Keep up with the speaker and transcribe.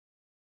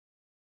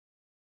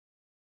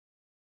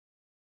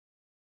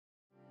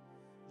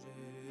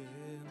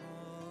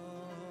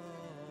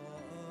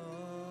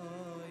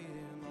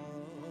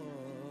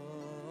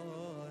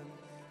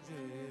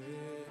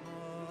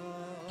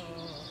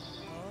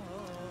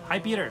Hi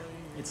Peter,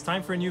 it's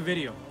time for a new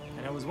video,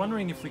 and I was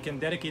wondering if we can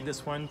dedicate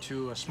this one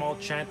to a small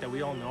chant that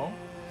we all know.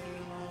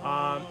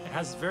 It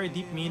has very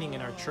deep meaning in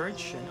our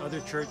church and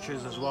other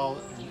churches as well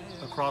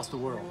across the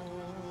world.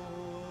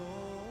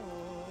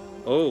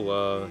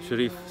 Oh,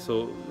 Sharif,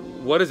 so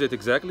what is it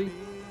exactly?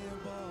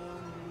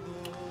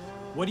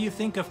 What do you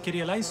think of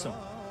Kyrie Eleison?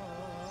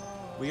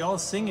 We all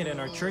sing it in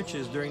our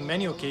churches during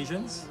many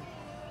occasions,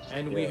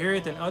 and we hear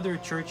it in other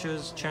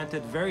churches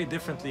chanted very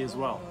differently as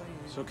well.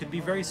 So it could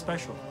be very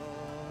special.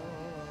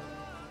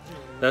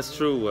 That's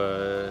true,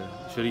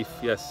 Sharif,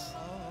 yes.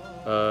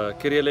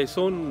 Kyrie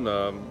Eleison,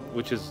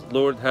 which is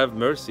Lord have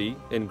mercy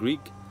in Greek,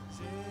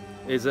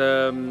 is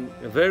a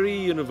very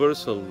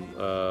universal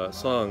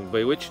song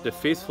by which the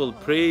faithful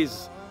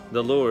praise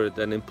the Lord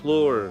and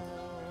implore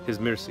His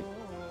mercy.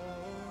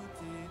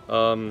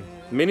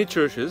 Many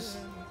churches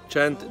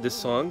chant this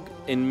song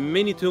in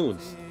many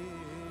tunes.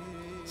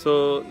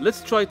 So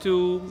let's try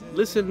to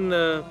listen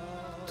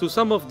to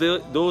some of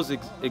those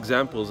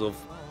examples of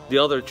the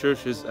other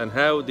churches and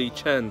how they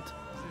chant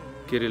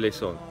Kyrie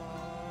Eleison.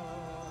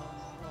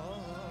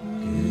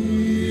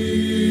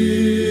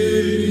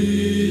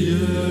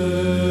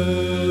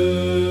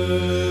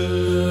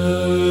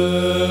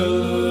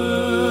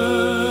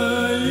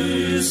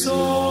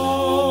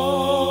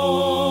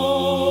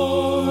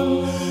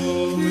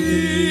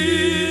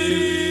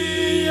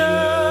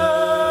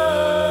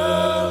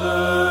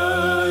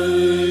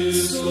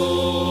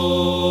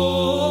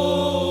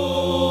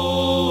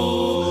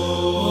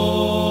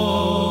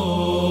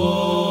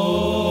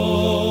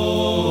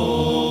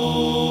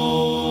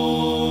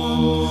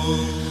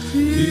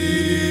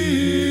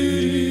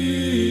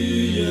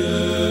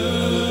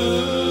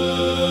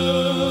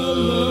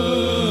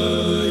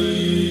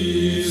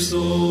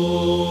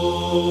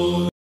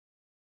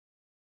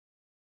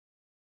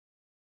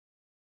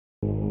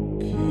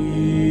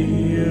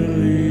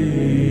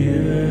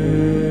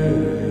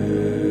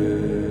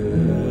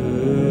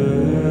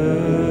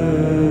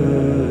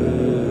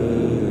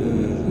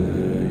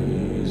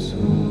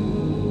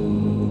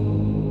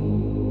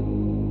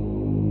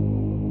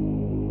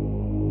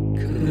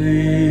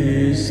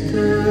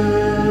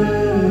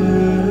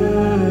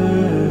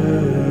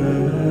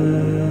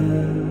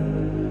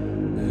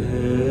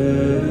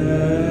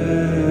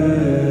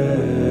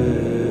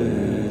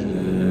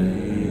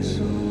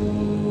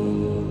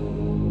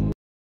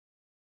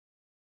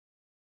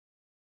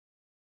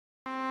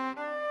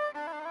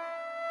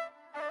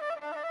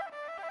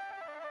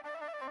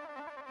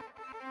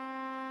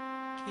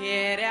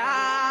 Kyrie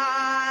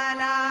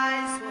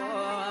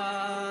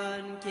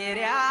Eleison,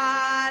 Kyrie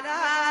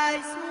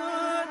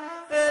Eleison,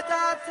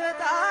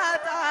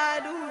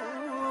 እታትታታሉ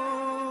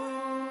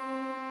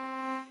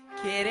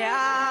Kyrie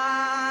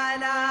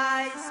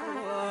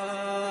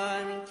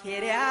Eleison,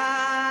 Kyrie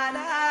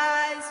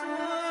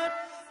Eleison,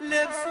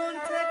 ልብሱን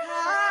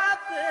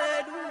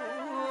ተካፈሉ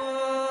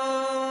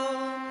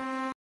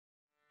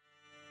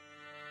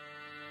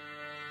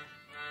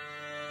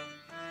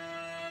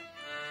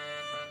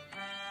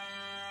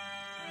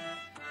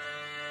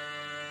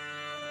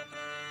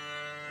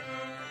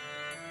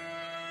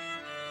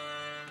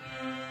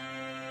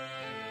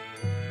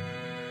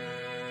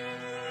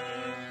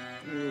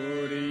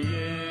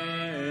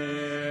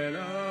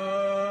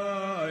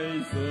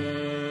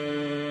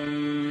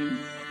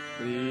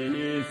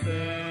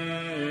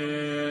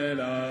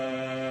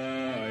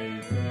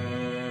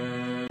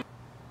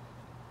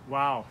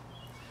Wow,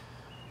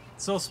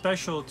 it's so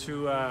special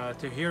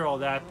to hear all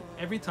that.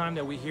 Every time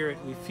that we hear it,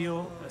 we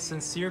feel a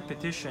sincere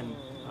petition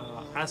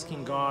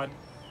asking God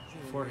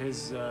for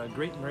His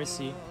great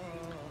mercy,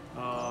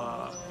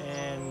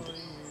 and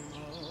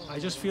I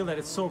just feel that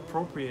it's so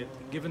appropriate,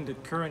 given the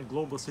current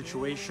global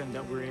situation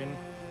that we're in,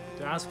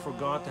 to ask for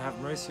God to have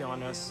mercy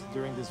on us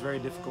during this very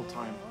difficult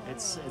time.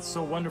 It's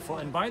so wonderful.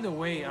 And by the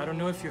way, I don't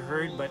know if you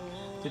heard, but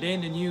today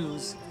in the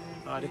news,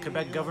 the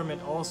Quebec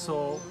government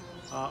also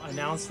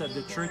announced that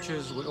the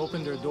churches would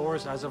open their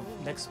doors as of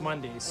next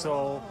Monday.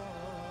 So,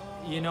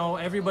 you know,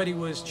 everybody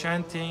was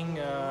chanting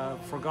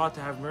for God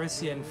to have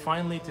mercy, and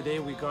finally today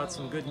we got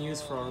some good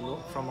news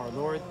from our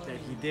Lord that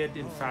He did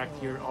in fact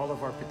hear all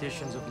of our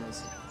petitions of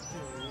mercy.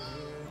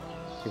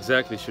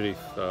 Exactly, Sharif.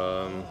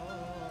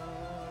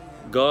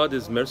 God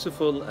is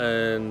merciful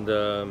and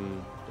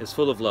is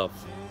full of love.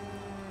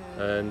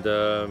 And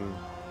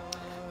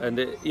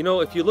you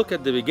know, if you look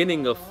at the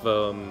beginning of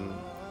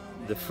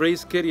the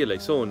phrase Kyrie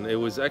Eleison, it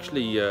was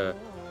actually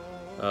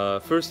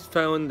first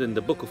found in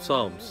the book of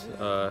Psalms.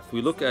 If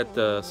we look at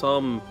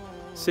Psalm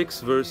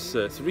 6 verse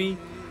 3,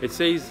 it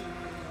says,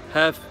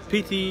 "Have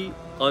pity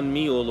on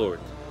me, O Lord."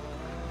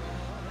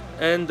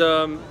 And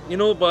you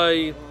know,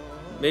 by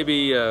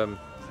maybe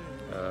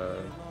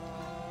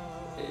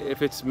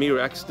if it's mere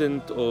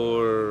accident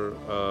or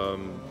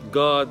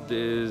God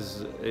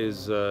is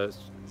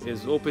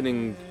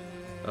opening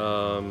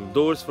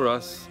doors for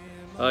us,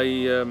 I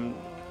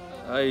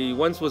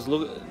once was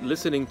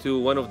listening to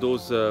one of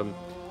those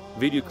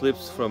video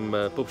clips from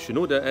Pope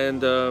Shenouda,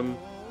 and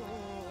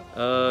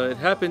it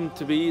happened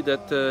to be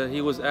that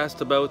he was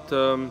asked about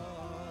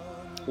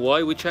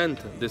why we chant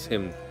this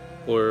hymn,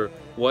 or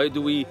why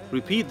do we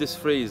repeat this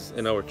phrase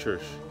in our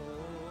church.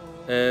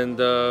 And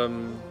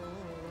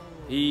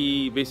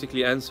he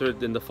basically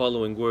answered in the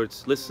following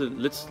words. Let's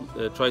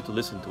try to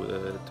listen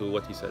to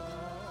what he said.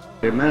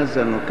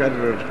 لماذا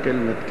نكرر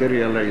كلمة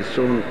كيريا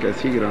ليسون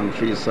كثيرا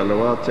في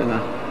صلواتنا؟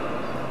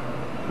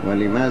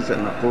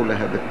 ولماذا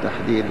نقولها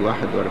بالتحديد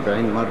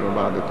 41 مرة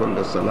بعد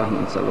كل صلاة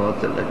من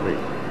صلوات الأجبية؟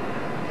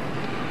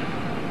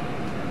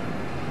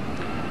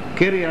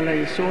 كيريا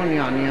ليسون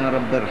يعني يا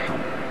رب ارحم،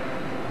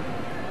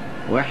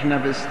 واحنا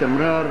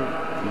باستمرار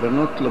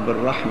بنطلب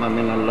الرحمة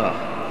من الله.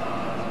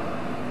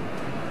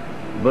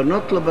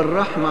 بنطلب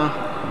الرحمة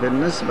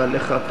بالنسبة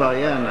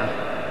لخطايانا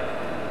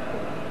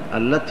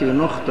التي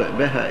نخطئ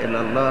بها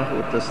إلى الله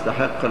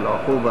وتستحق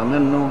العقوبة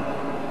منه،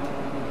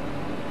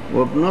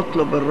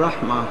 وبنطلب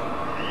الرحمة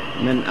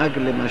من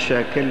أجل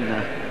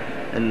مشاكلنا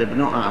اللي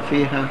بنقع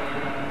فيها،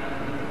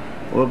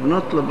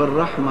 وبنطلب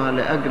الرحمة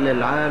لأجل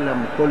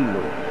العالم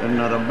كله،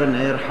 إن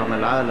ربنا يرحم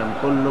العالم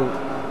كله.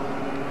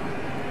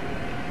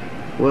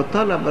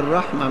 وطلب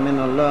الرحمة من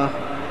الله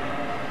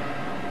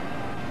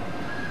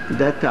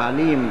ده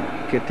تعليم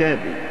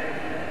كتابي.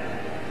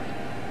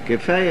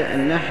 كفاية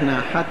إن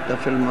احنا حتى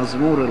في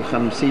المزمور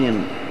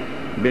 50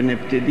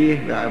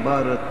 بنبتديه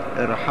بعبارة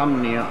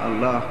ارحمني يا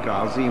الله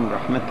كعظيم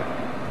رحمتك.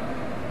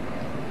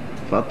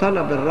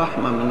 فطلب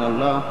الرحمة من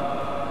الله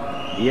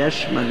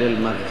يشمل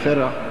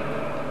المغفرة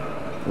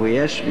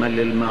ويشمل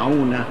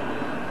المعونة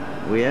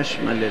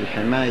ويشمل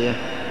الحماية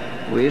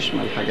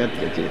ويشمل حاجات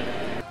كتير.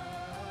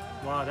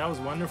 Wow, that was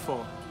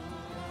wonderful.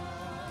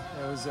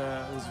 It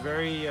was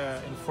very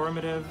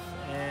informative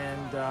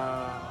and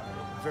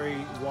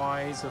very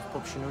wise of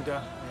Pope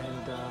Shenouda,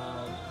 and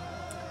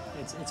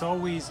it's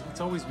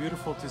always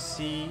beautiful to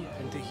see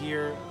and to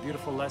hear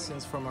beautiful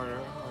lessons from our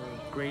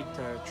great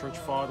church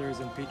fathers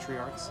and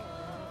patriarchs.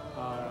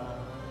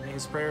 May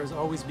his prayers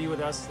always be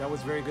with us. That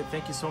was very good.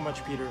 Thank you so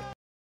much, Peter.